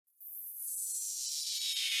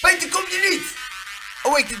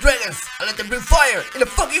awake the dragons and let them bring fire in the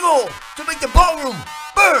fucking hole to make the ballroom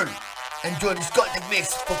burn. Enjoy this content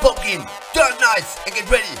mix for Pumpkin, Dark Nights, and get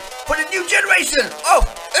ready for the new generation of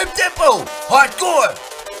Uptempo hardcore.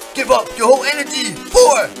 Give up your whole energy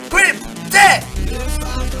for CrypTek. If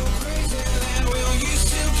I go crazy, then will you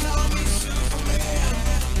still call me Superman?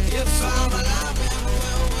 If I'm alive, then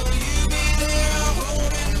will you be there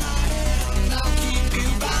holding my hand? I'll keep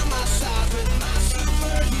you by my side with my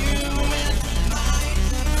superhuman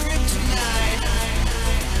mind and kryptonite.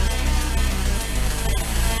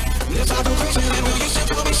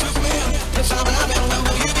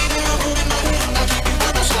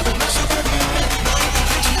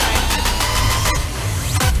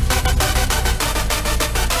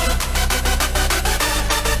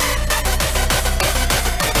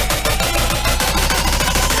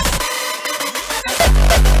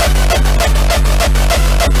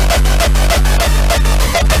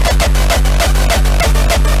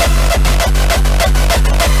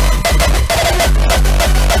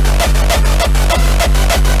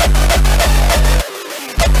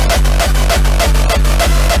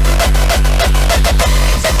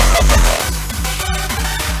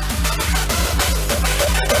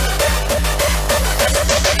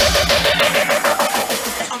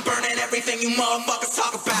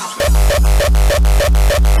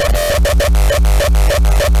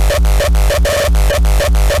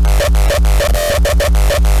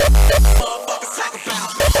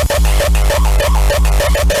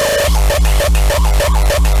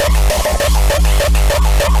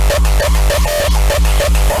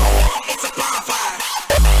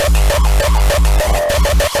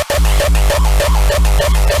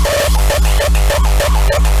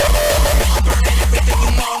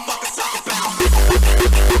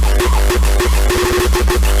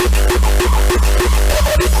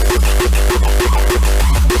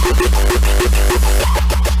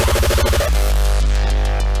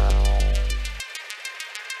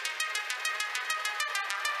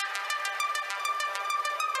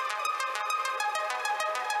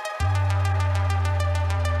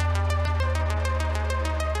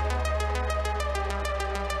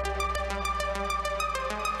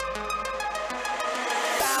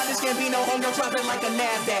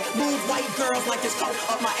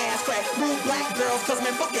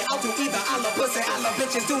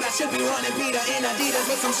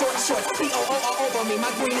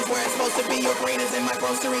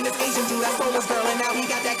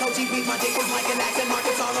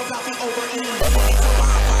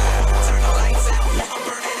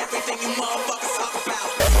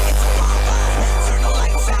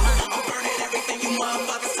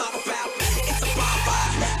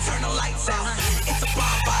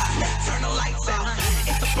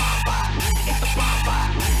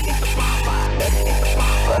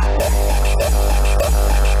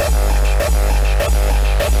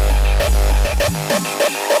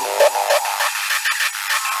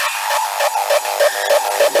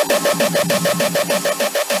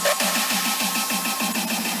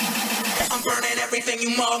 I'm burning everything you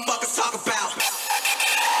motherfuckers talk about.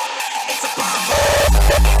 It's a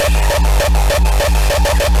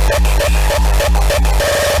It's a bonfire.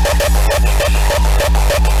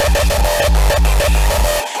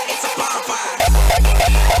 It's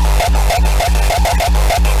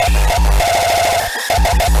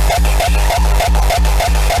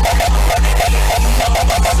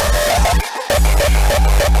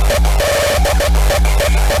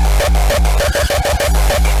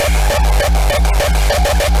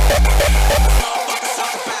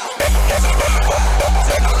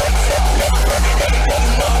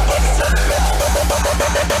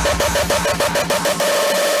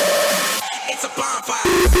a bonfire.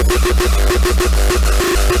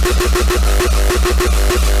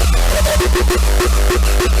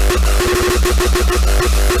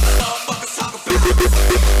 Motherfuckers talk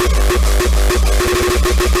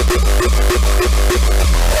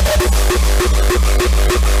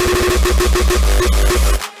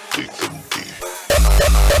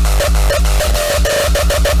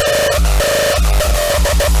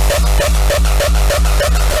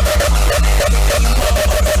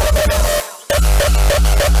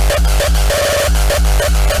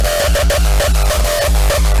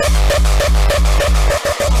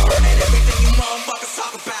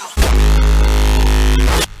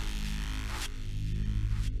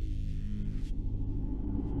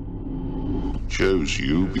chose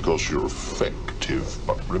you because you're effective,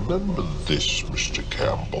 but remember this, Mr.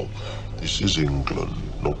 Campbell. This is England,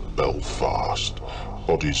 not Belfast.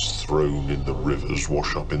 Bodies thrown in the rivers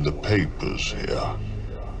wash up in the papers here.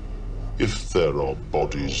 If there are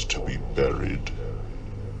bodies to be buried,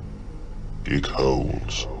 Dig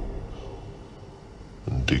holes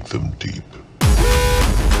and dig them deep.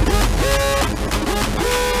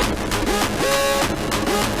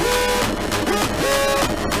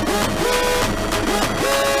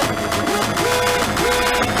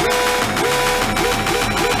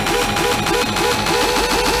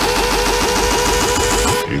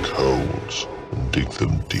 Dig holes and dig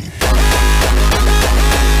them deep.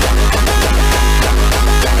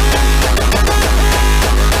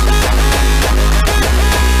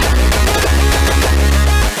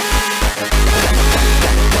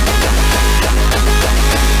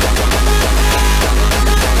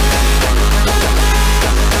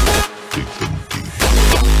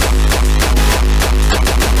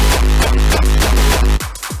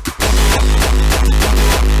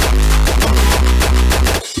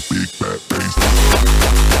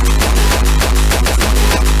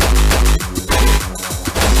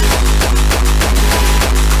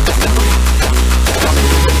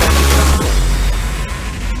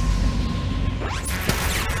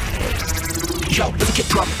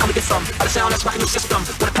 Sound that's rocking your system.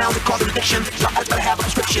 What a pound it cause an addiction. Your eyes better have a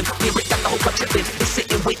prescription. Me and Rick got the whole club tripping. They sit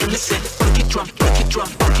and wait and listen. For the kick drum, for the kick drum,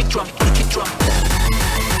 for the kick drum, for the kick drum.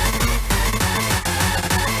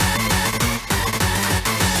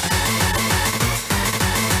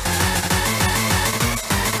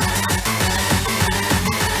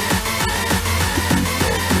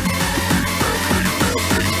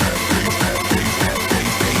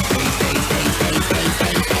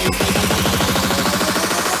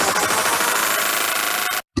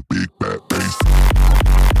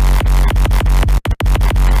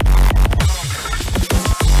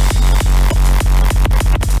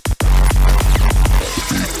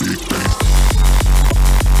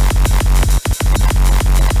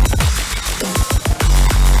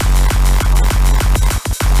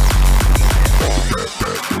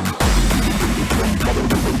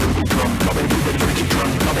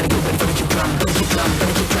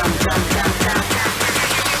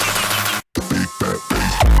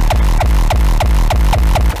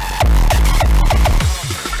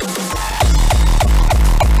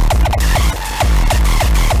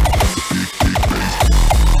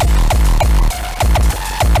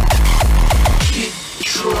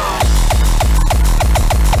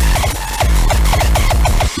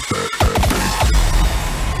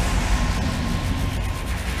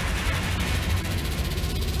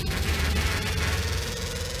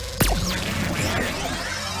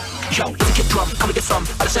 Yo, it's a kick drum, come and get some.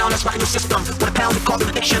 By the sound that's rocking your system. What a pound it cause an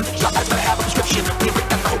addiction. Your eyes better have a prescription. Me and Rick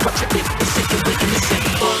got the whole club tripping. They sit and wait and listen.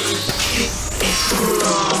 Kick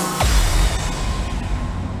drum.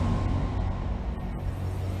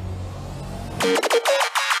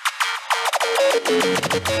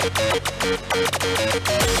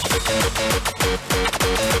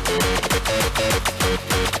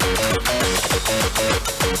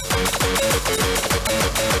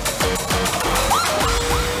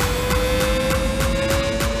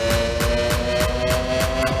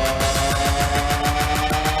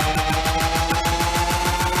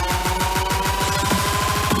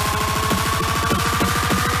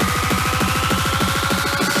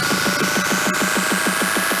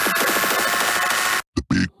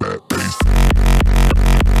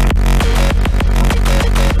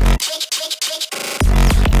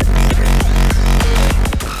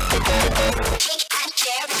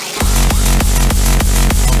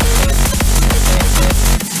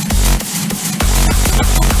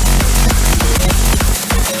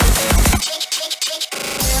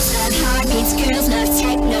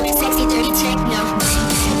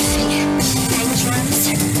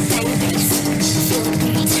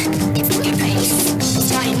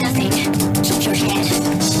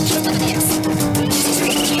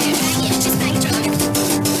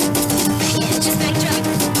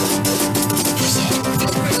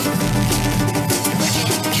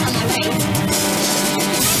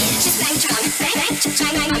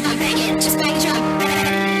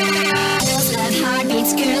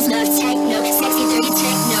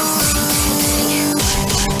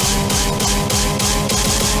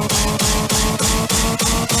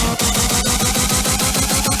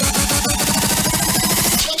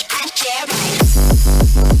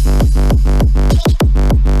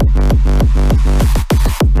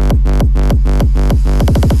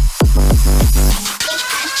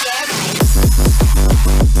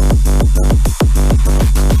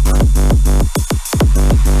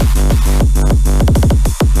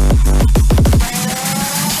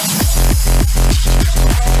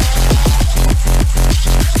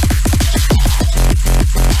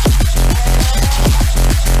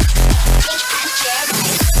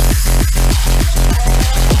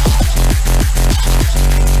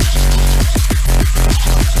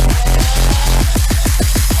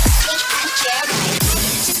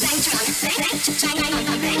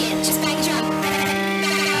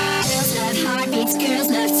 Hits, girls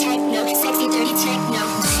love techno, sexy, dirty techno.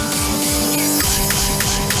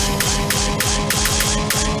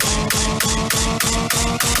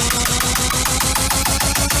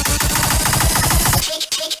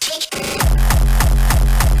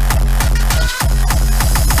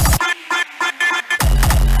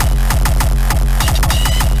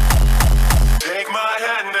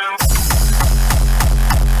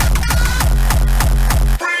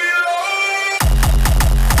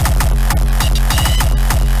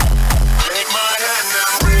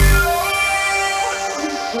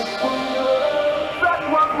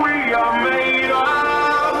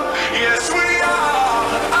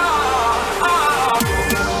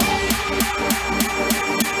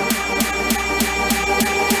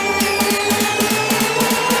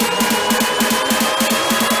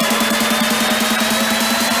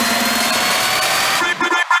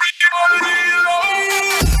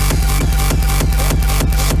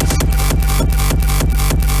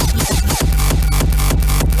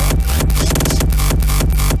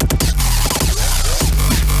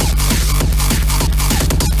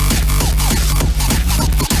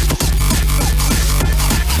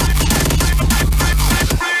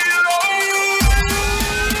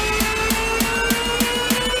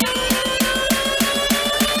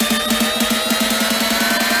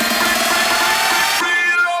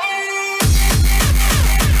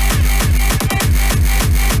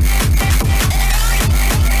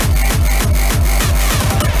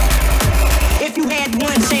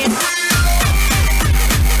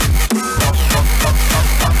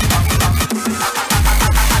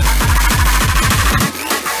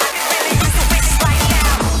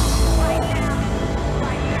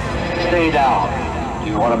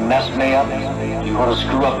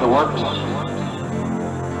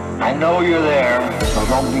 I know you're there, so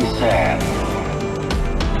don't be sad.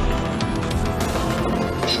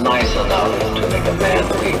 It's nice enough to make a man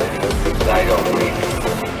weep, but I don't weep.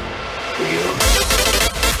 Do you?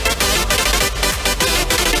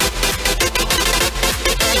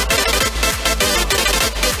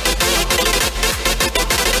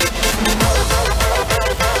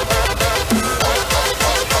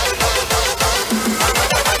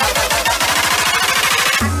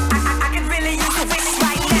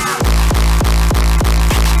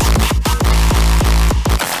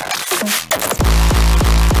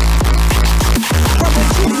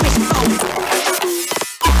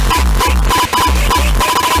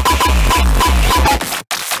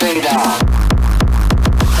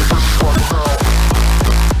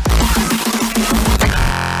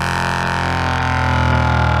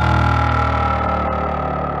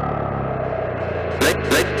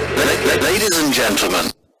 Ladies and gentlemen,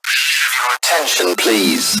 your attention,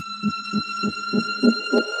 please.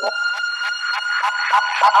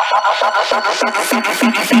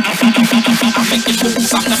 Make the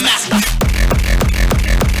moves, I'm the master.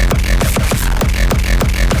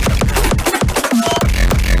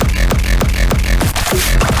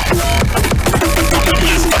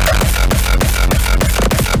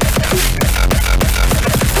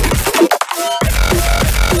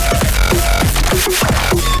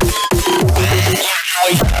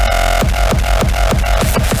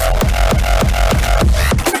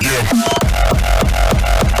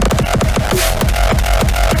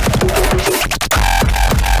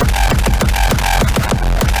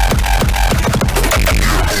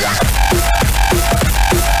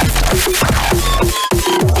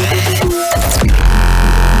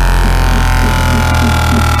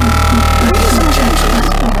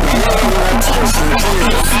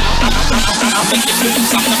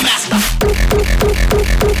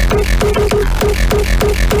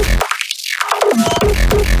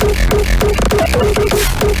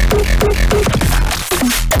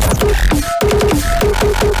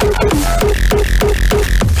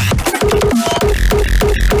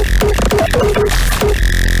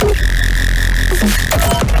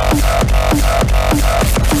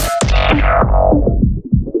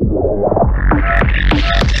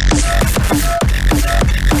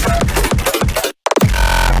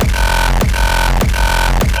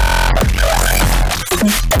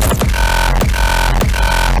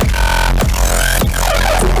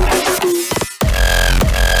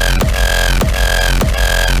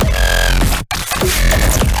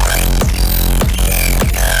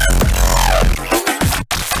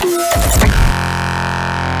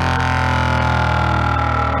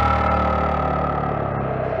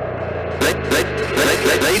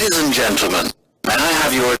 Ladies and gentlemen, may I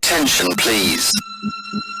have your attention, please?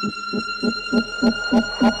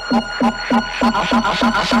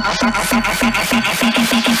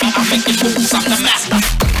 Make the moves, I'm the master.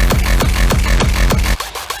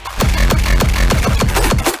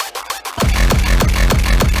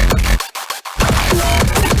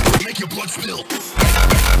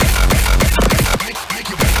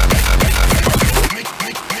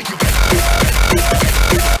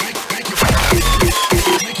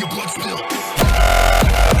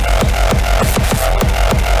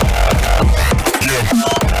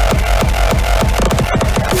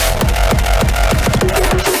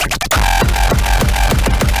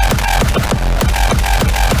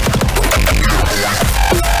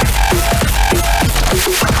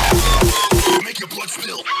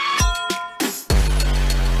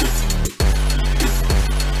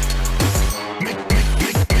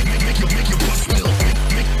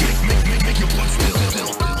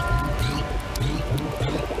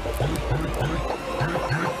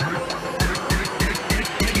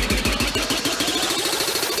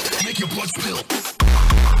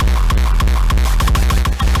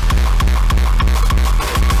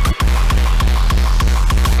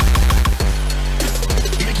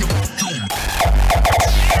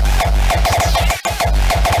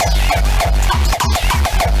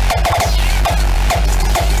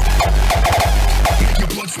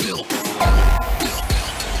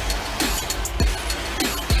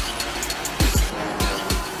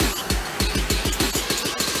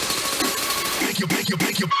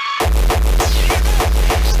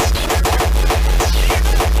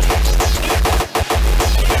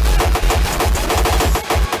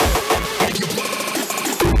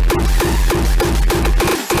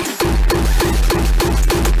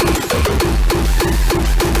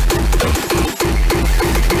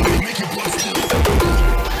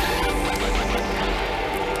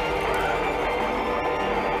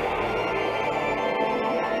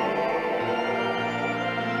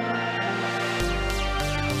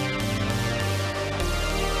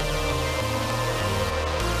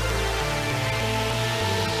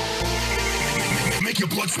 your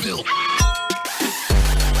blood spill.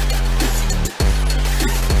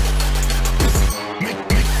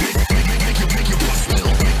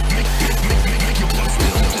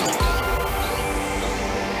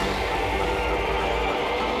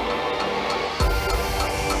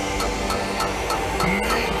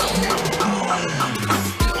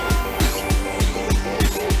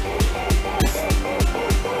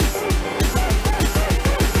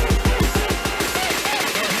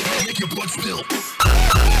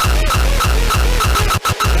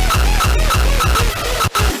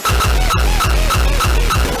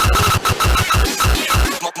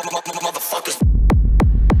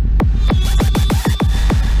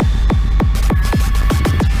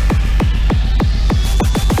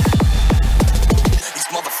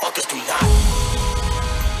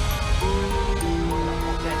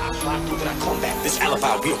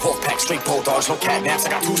 No cat naps,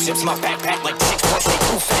 I got 2 sips, my backpack like 6 months, they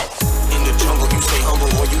too fat. In the jungle, you stay humble,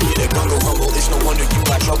 or you hit a gungo rumble. It's no wonder you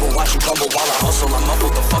got trouble, watch you crumble while I hustle. I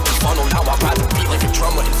mumble the fucking funnel, now I'd rather be like a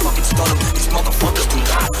drummer and fucking stun them. These motherfuckers do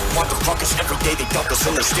not want the ruckus. Every day they dump us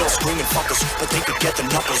and they still screaming fuck us, but they could get the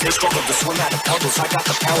knuckles. They struggle to swim out of puddles. I got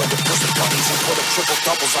the power to push the buttons and put up triple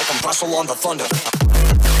doubles like I'm Russell on the Thunder.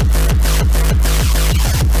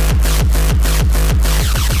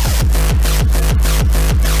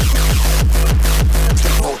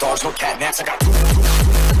 Dogs, no cat naps, I got 2.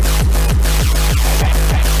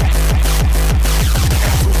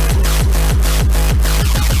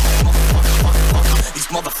 These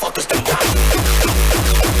motherfuckers do not.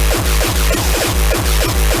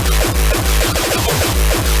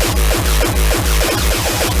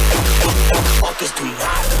 Motherfuckers do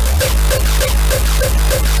not.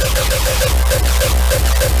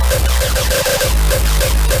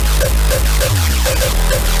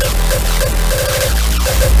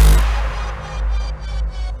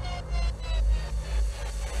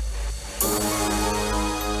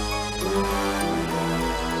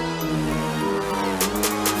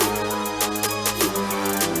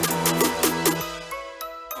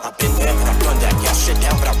 I've been there, but I've done that. Yeah, I sit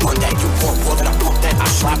down, but I run that. You want more than I pump that. I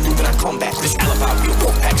slap through, then I come back. This alibi, real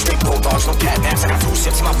wolf pack. Straight bulldogs, no cat naps. I got 2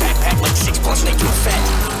 sips in my backpack like 6 blunts, and they too fat.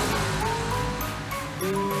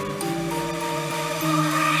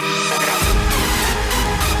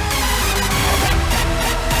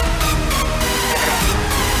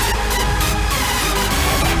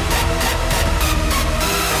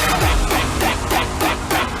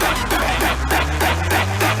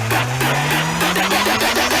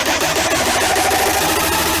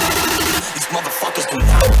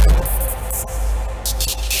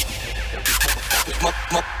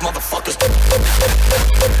 Motherfuckers.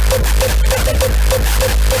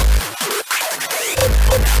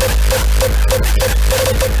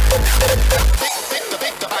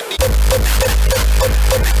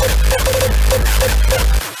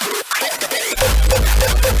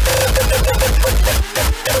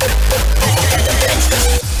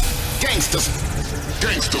 Gangsters.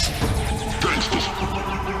 Gangsters. Gangsters.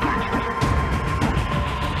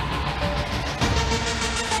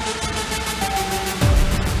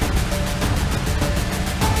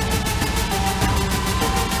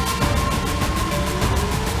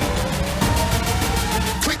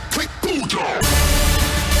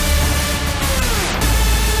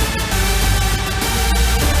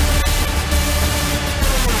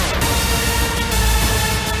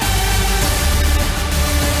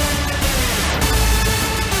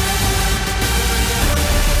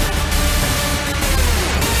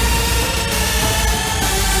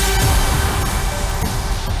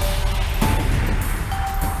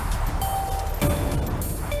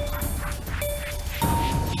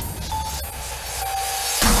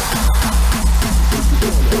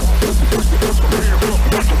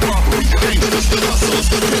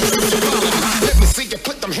 Let me see you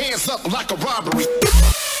put them hands up like a robbery.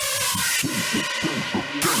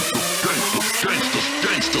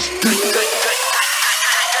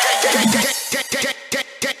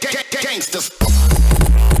 Gangsters.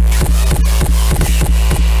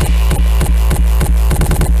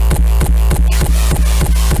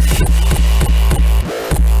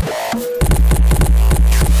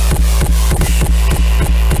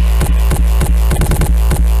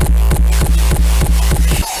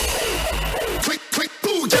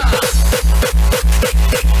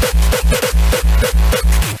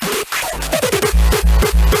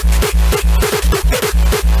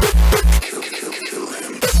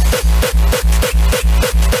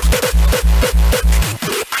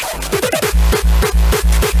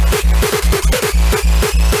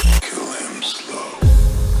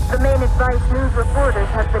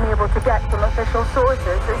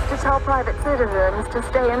 tell private citizens to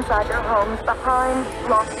stay inside their homes behind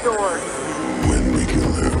locked doors. When we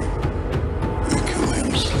kill him, we kill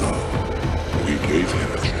him slow. We gave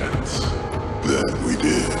him a chance. That we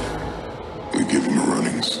did. We give him a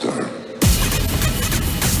running start.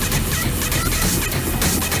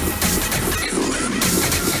 Kill him.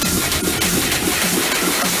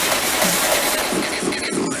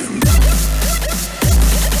 Kill him.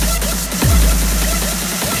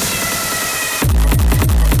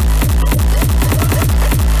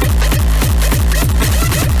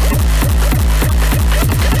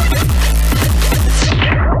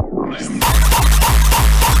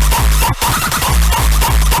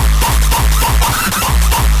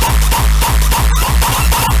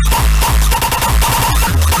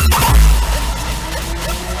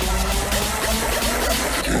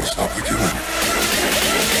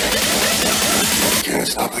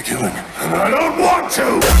 Stop the killing, and I don't want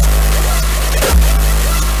to!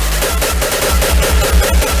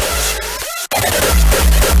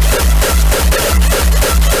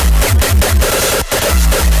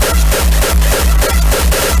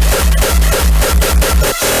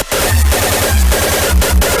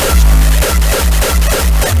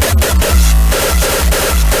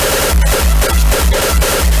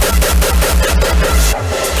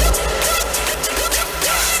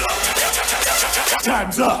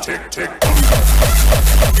 Time's up! Tick, tick.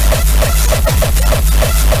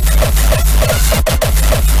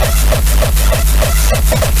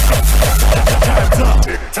 Time's up!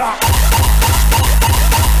 Tick, tock!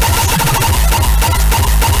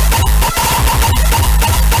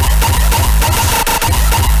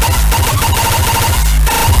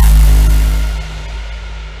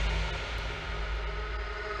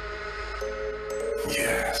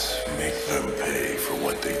 Yes, make them pay for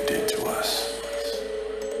what they did to us.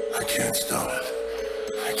 I can't stop it.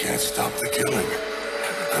 I can't stop the killing.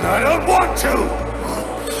 And I don't want to!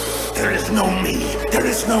 There is no me. There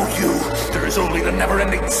is no you. There is only the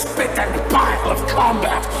never-ending spit and bile of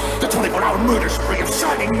combat. The 24-hour murder spree of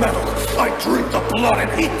shining metal. I drink the blood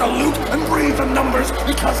and eat the loot and breathe the numbers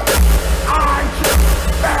because I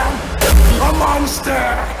am a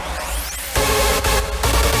monster!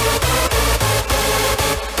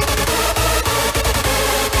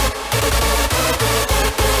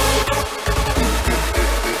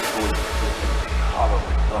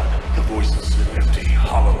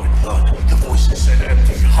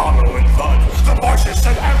 Hollow and thud. The voices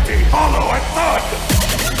said empty, hollow and thud.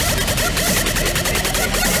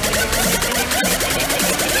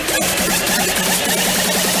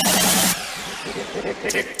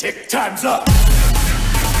 Tick, tick, time's up.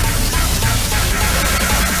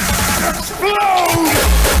 Explode!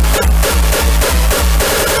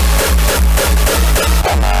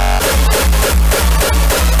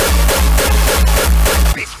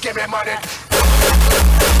 Bitch, give me money.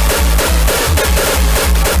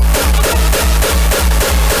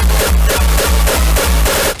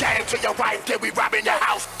 Get into your wife, get we robbing your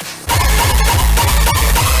house.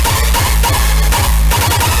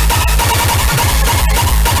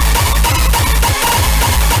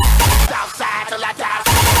 Southside till I die.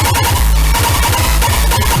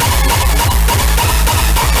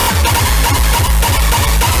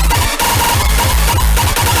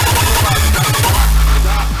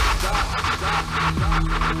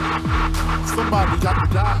 Somebody got to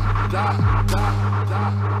die.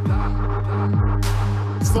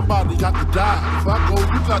 Somebody got to die. If I go,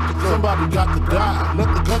 you got to go. Somebody got to die. Let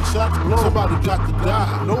the gunshots blow. Somebody got to die.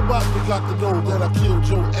 Nobody got to know that I killed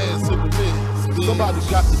your ass in the mid. Somebody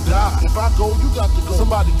got to die. If I go, you got to go.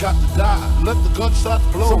 Somebody got to die. Let the gunshots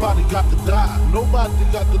blow. Somebody got to die. Nobody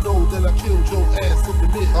got to know that I killed your ass in the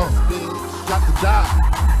mid. Got to die.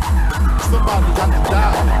 Somebody got to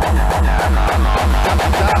die. Got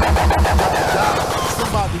to die. Got to die.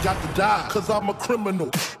 Somebody got to die. 'Cause I'm a criminal.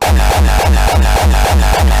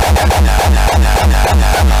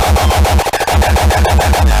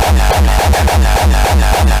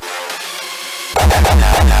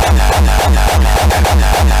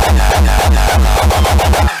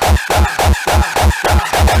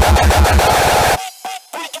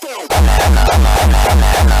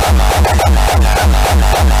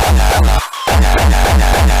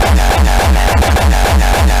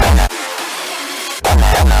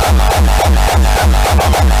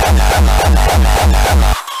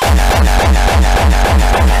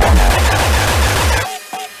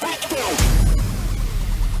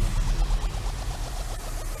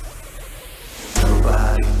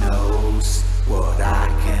 Nobody knows what I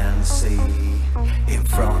can see in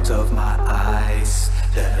front of my eyes.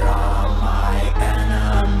 There are my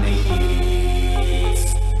enemies.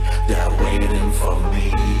 They're waiting for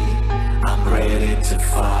me.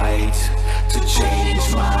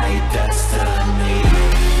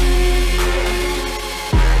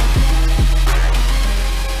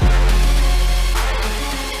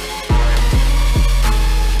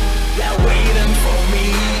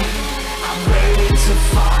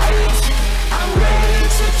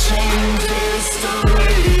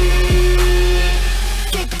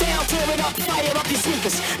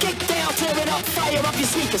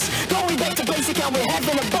 we're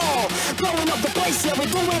having a ball. Blowing up the place, yeah, we're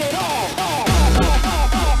doing it all.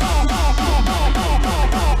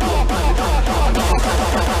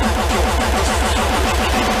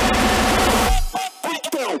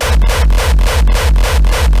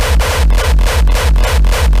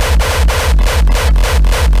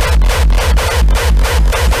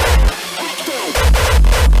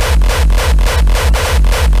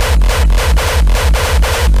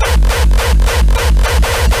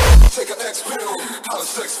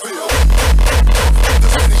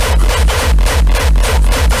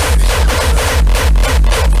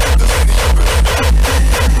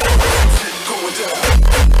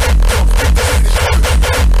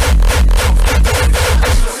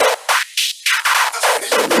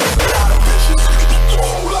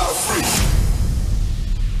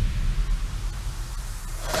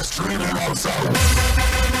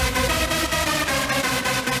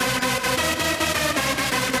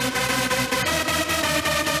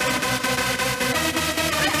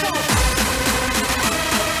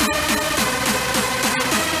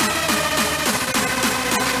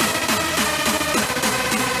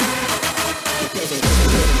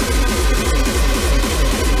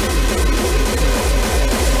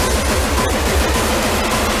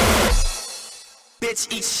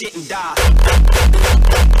 Eat shit and die.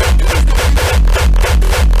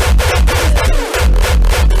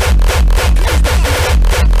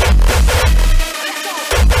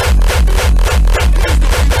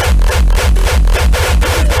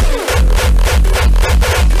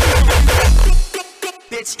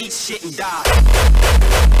 Bitch, eat shit and die.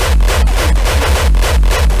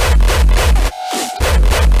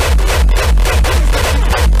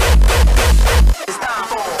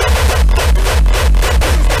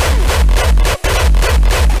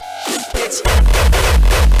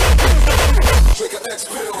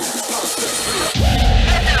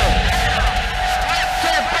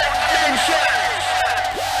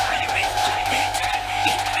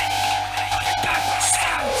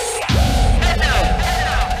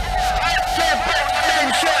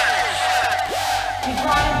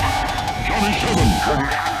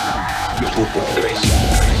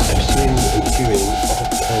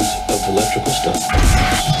 Electrical stuff.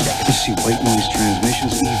 You see white noise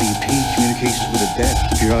transmissions, EVP, communications with a dead.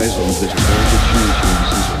 Keep your eyes on this. There's a very good chance you're going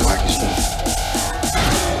to see some wacky stuff.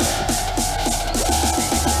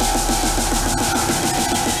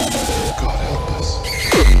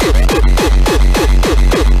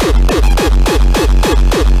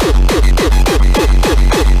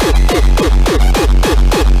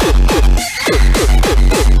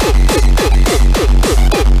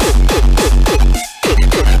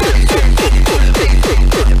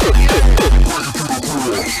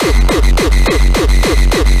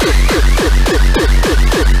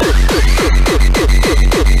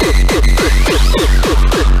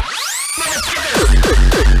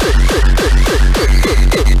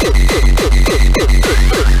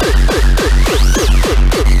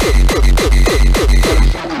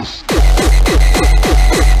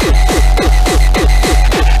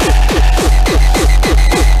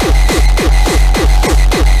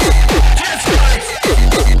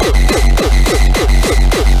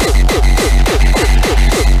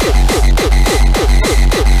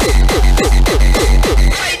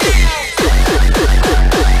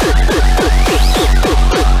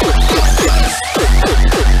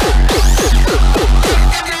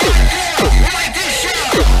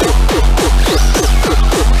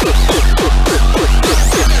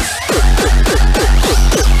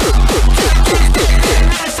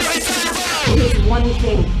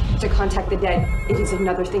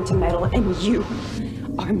 Another thing to meddle, and you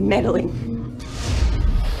are meddling.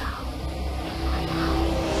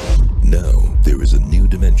 Now there is a new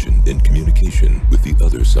dimension in communication with the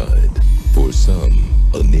other side. For some,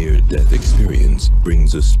 a near-death experience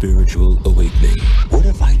brings a spiritual awakening. What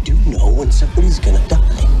if I do know when somebody's gonna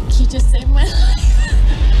die? You just saved my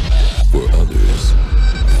life. For others,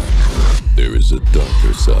 there is a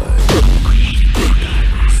darker side.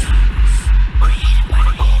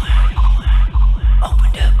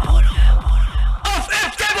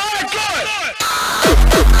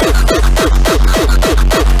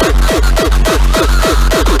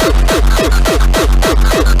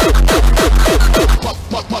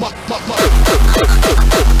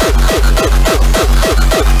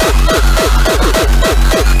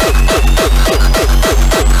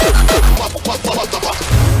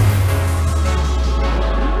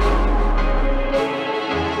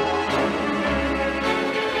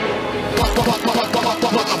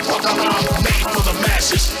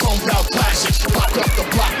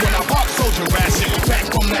 Soldier acid, back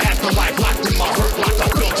from the afterlife, locked in my hurt lock. I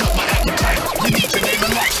built up my appetite. You need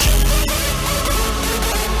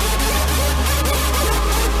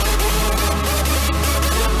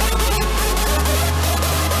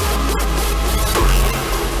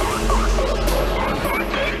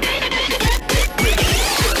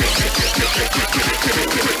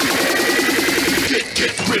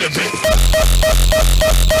rid of it.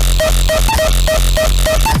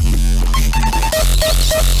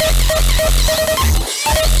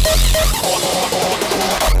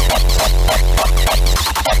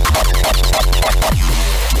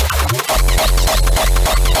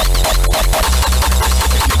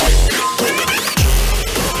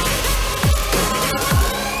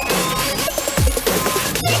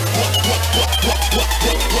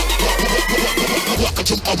 Welcome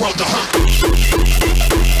to my world of hunt.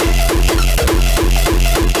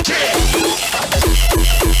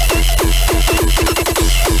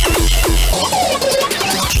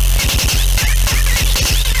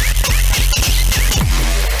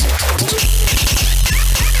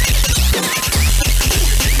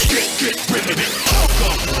 Get rid of it.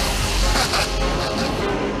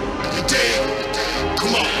 You dig?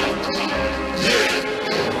 Come on. Yeah.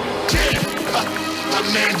 My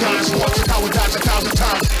man dies once, a coward dies 1,000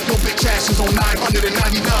 times. Your bitch ass is on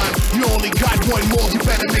 999. You only got one more, you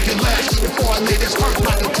better make it last. Before I lay this hurt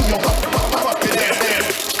like to your fucking ass.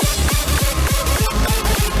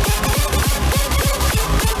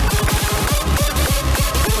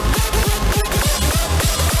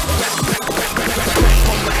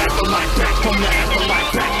 Back from the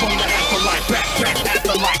afterlife, back from the afterlife, back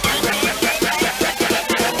afterlife, back.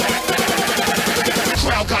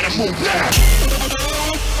 Crowd gotta move now.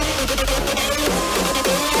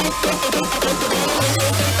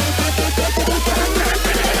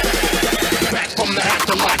 Back from the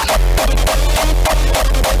afterlife.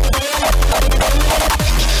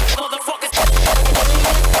 Motherfuckers.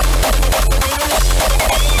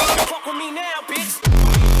 Fuck with me now, bitch.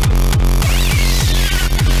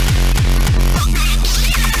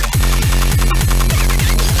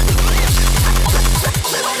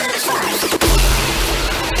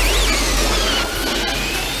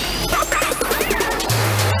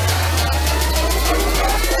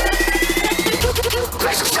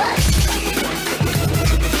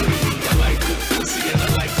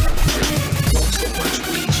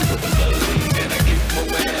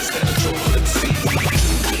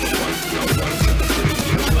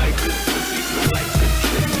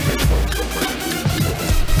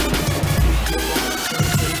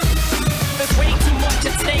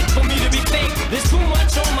 There's too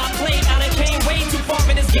much on my plate. I done came way too far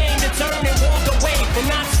in this game to turn and walk away and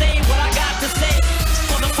not say what I got to say.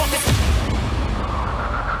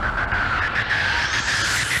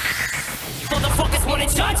 Motherfuckers wanna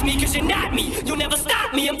judge me cause you're not me. You'll never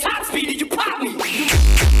stop me. I'm top speed and you pop me.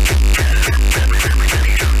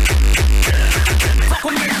 Fuck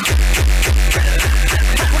with me.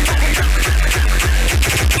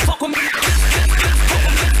 Fuck with me.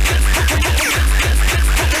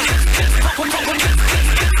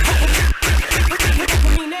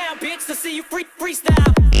 To see you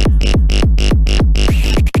freestyle.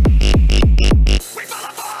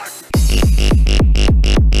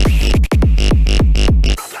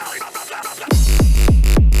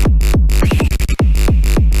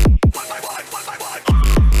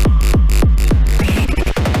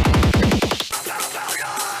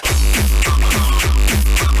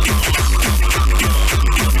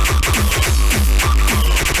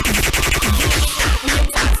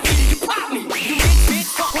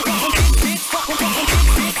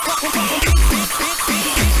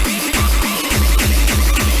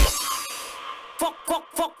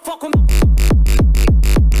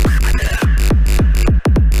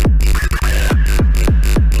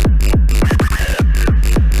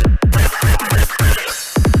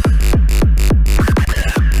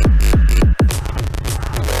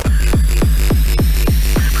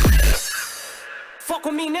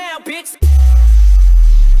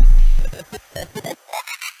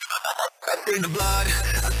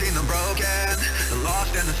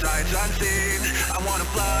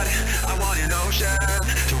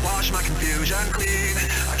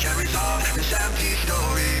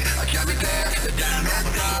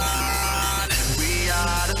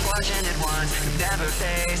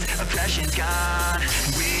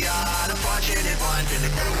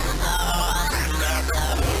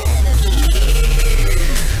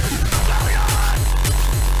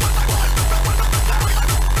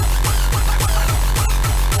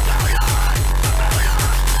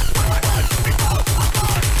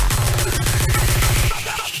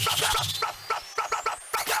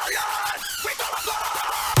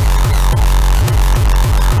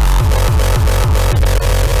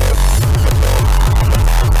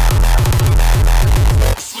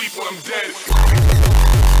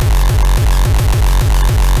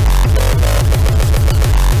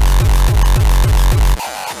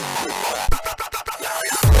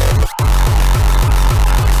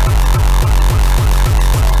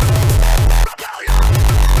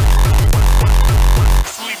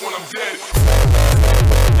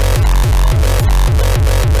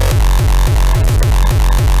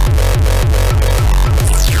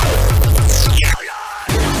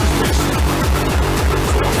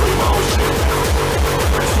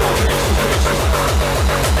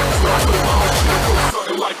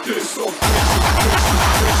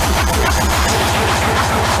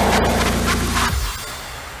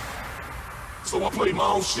 So I play my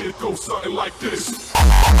own shit, go something like this.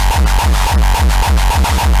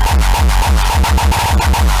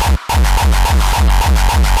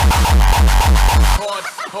 Hard.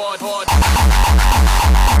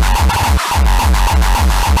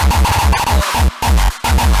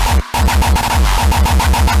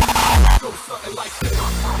 Go something like this.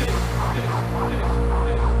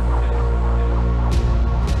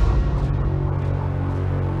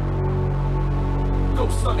 Go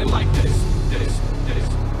something like this.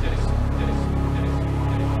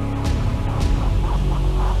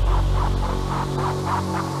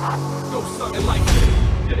 Go something like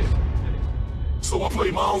this. So I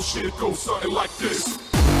play my own shit, go something like this.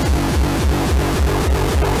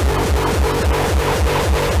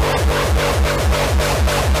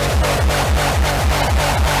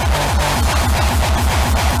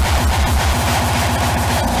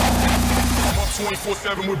 I'm up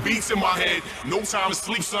 24/7 with beats in my head. No time to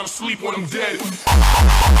sleep, son, I'm asleep when I'm dead.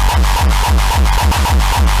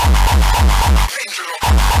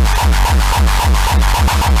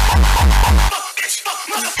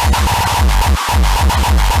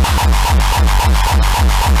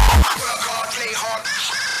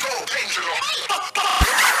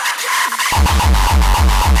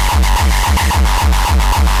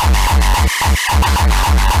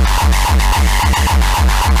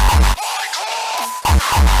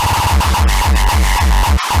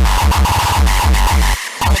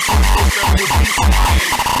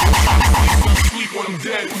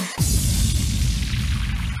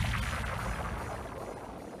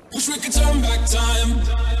 Wish we could turn back time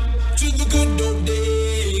to the good old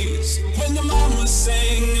days when the mama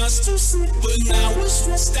sang us to sleep, but now we're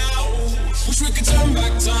stressed out. Wish we could turn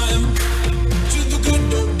back time to the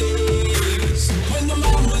good old days when the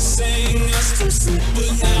mama sang us to sleep,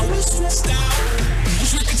 but now we're stressed out.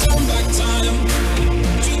 Wish we could turn back time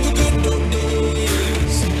to the good old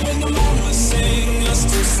days when the mama sang us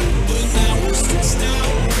to sleep, but now we're stressed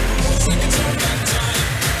out. Wish we could turn back time.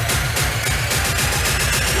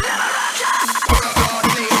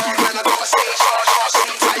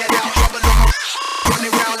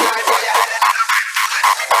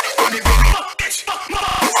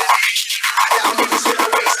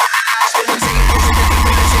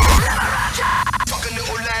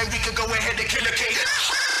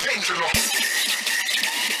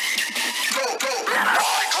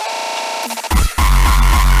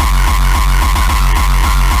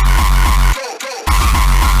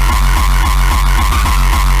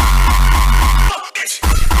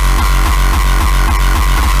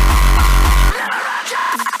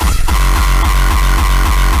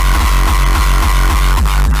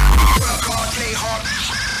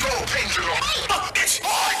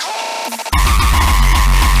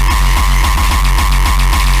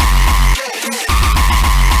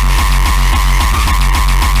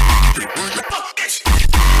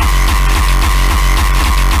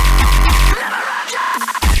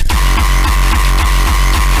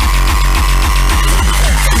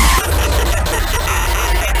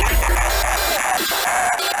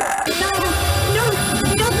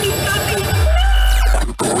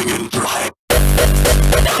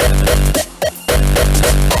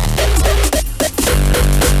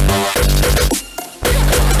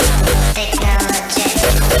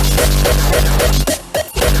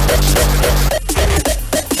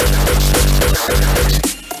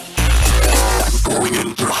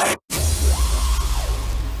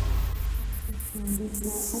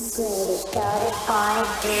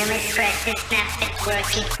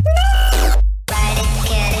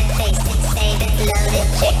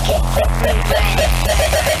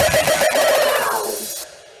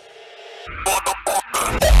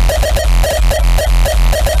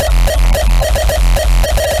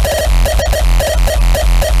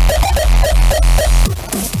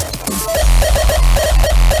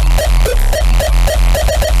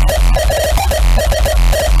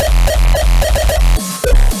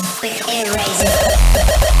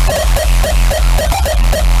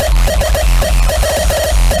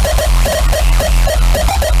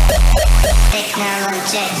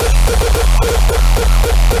 Technologic.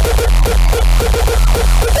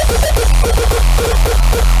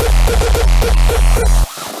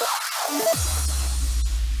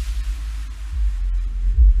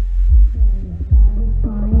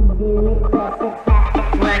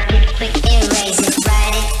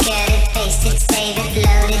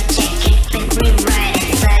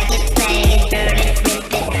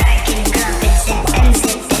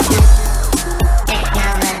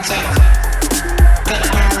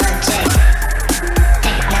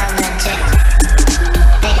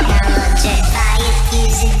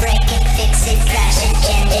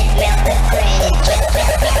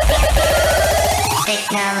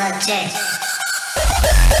 Technologic.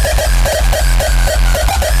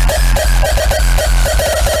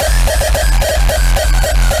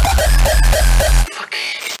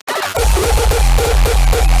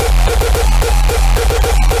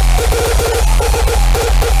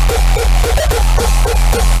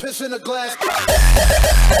 Piss in a glass.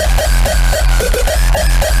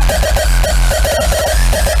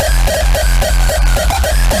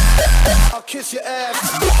 I'll kiss your ass.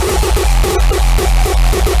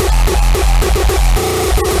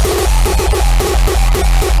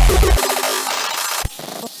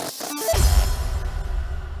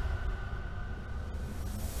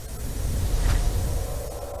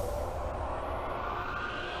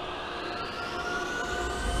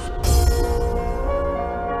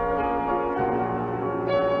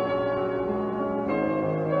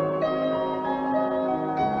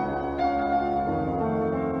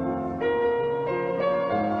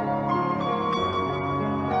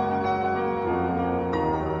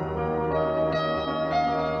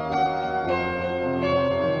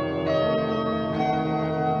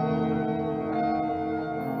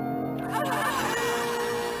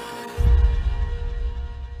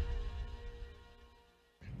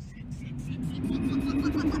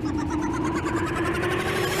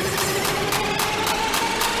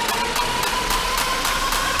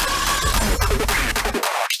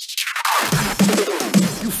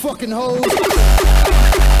 Fucking hoes.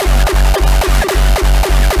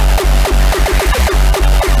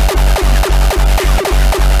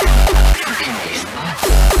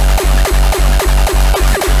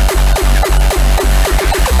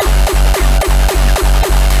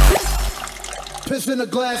 Piss in a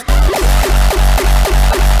glass.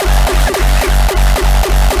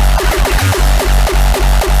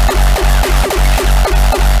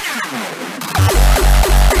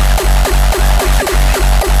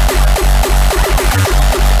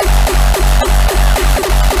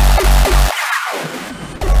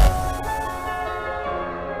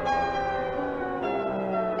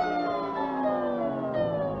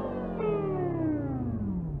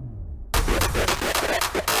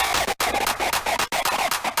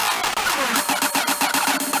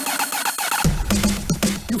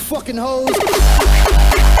 Fucking hoes.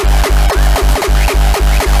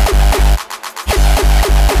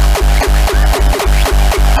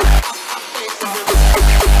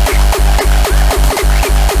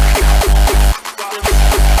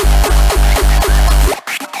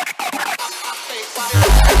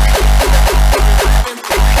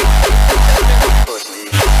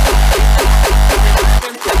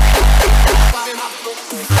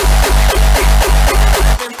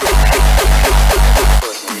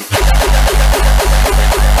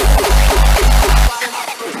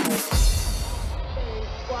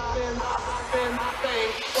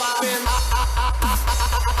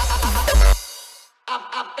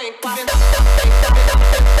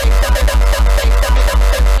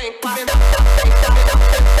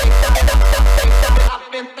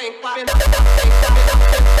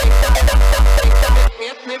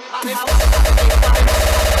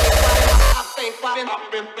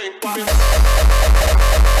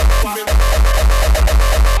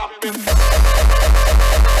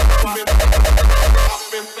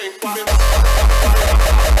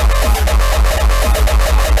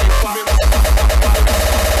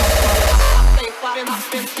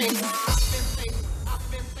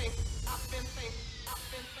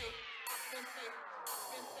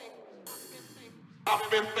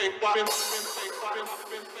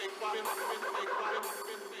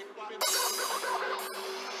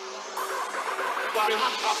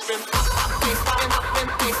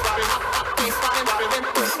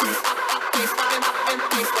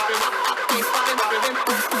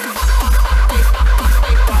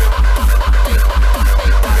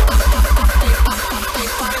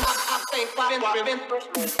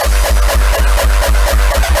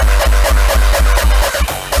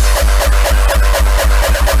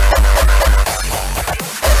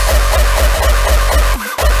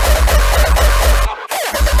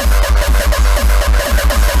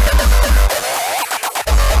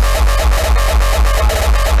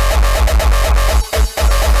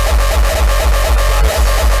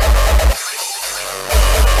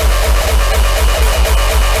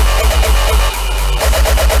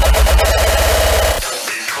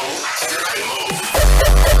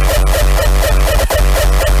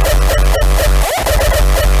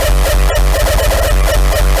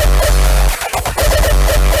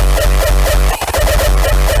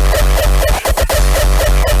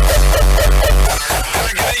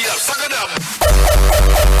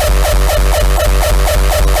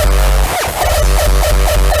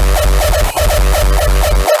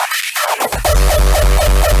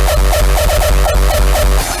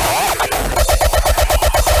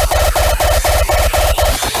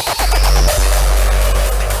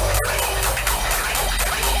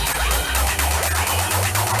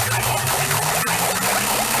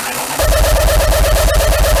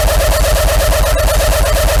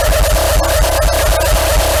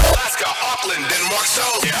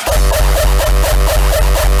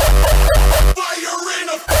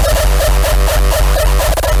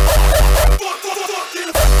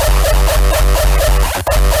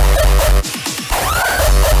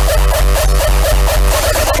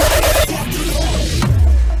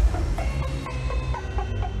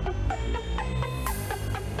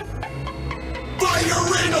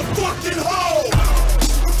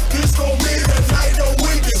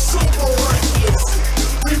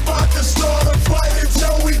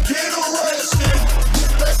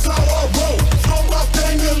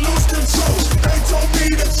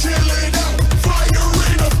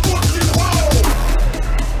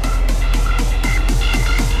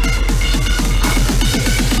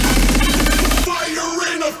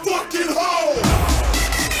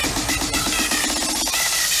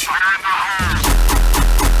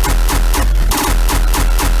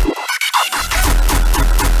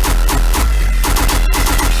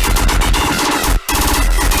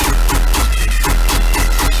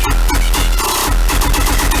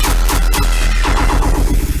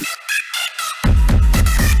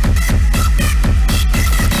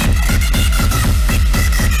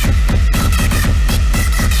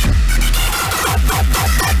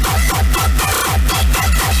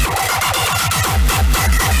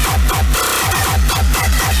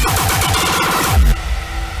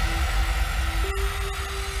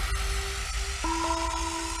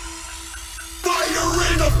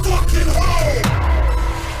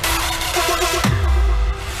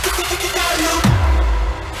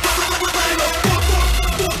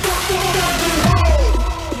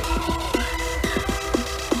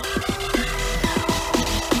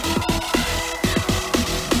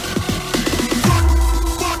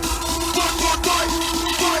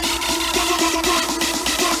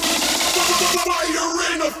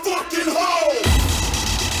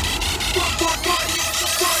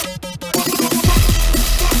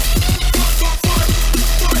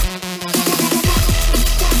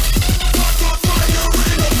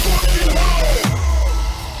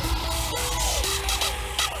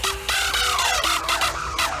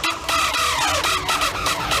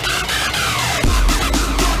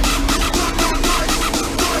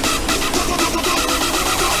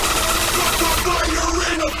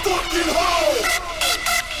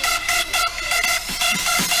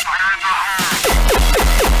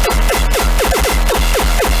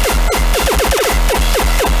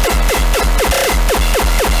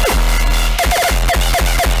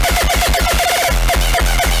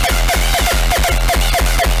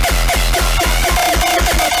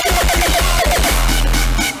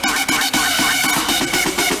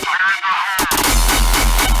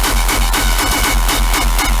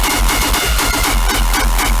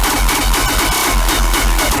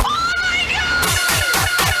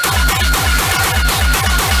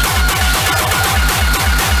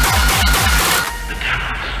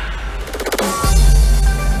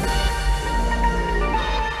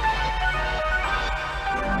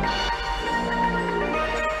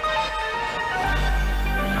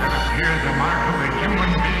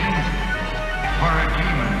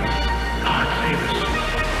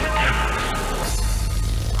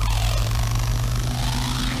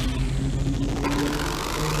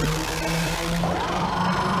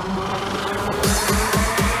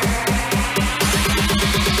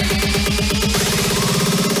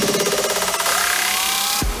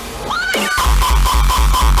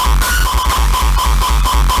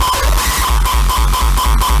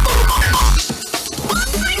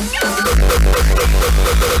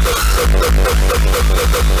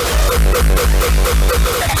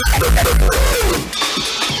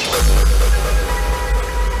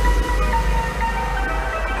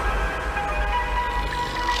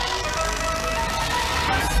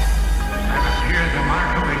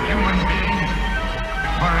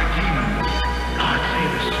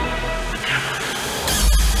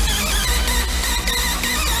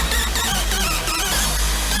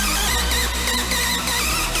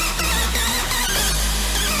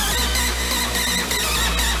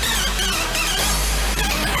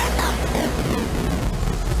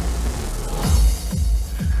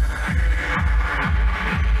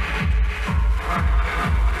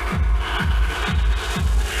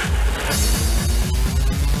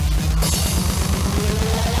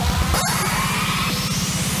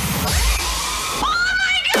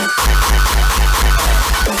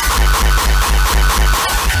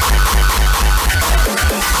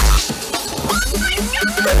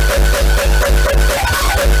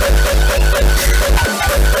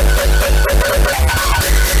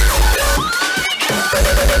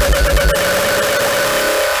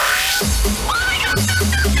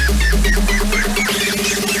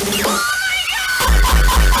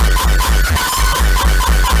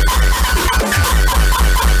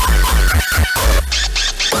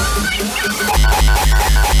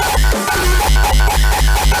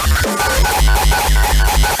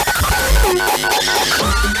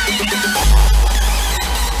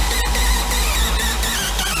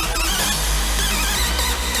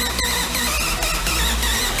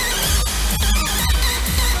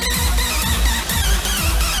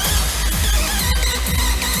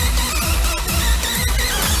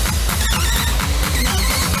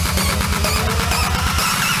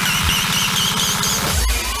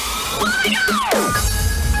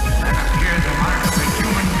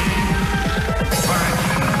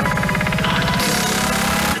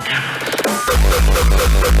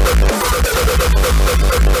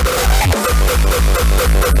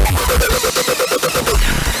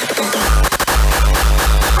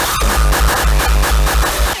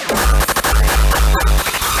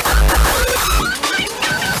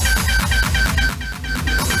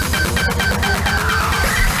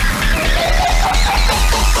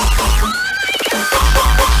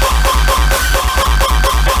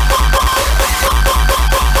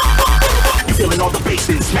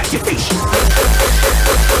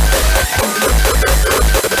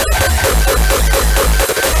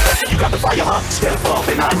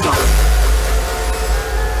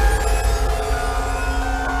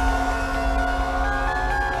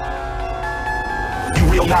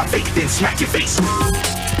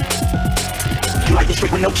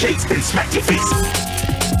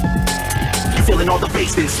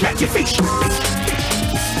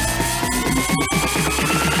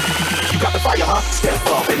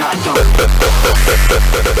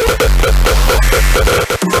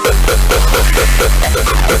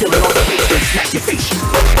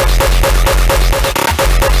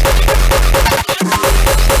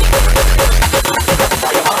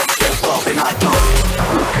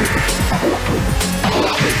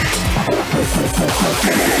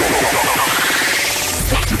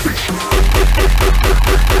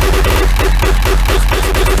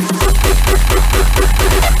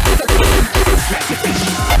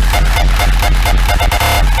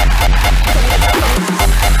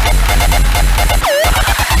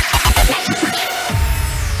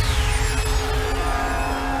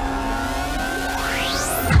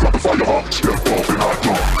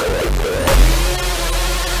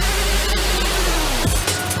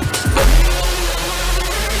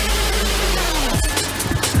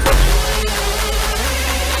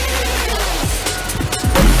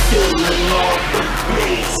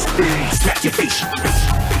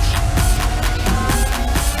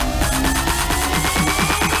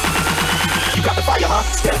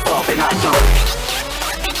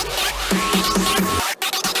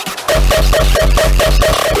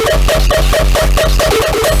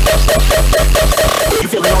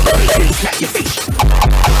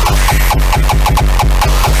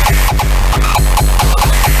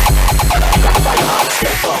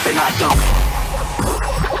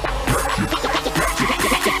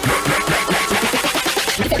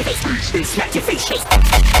 Smack your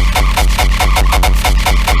face.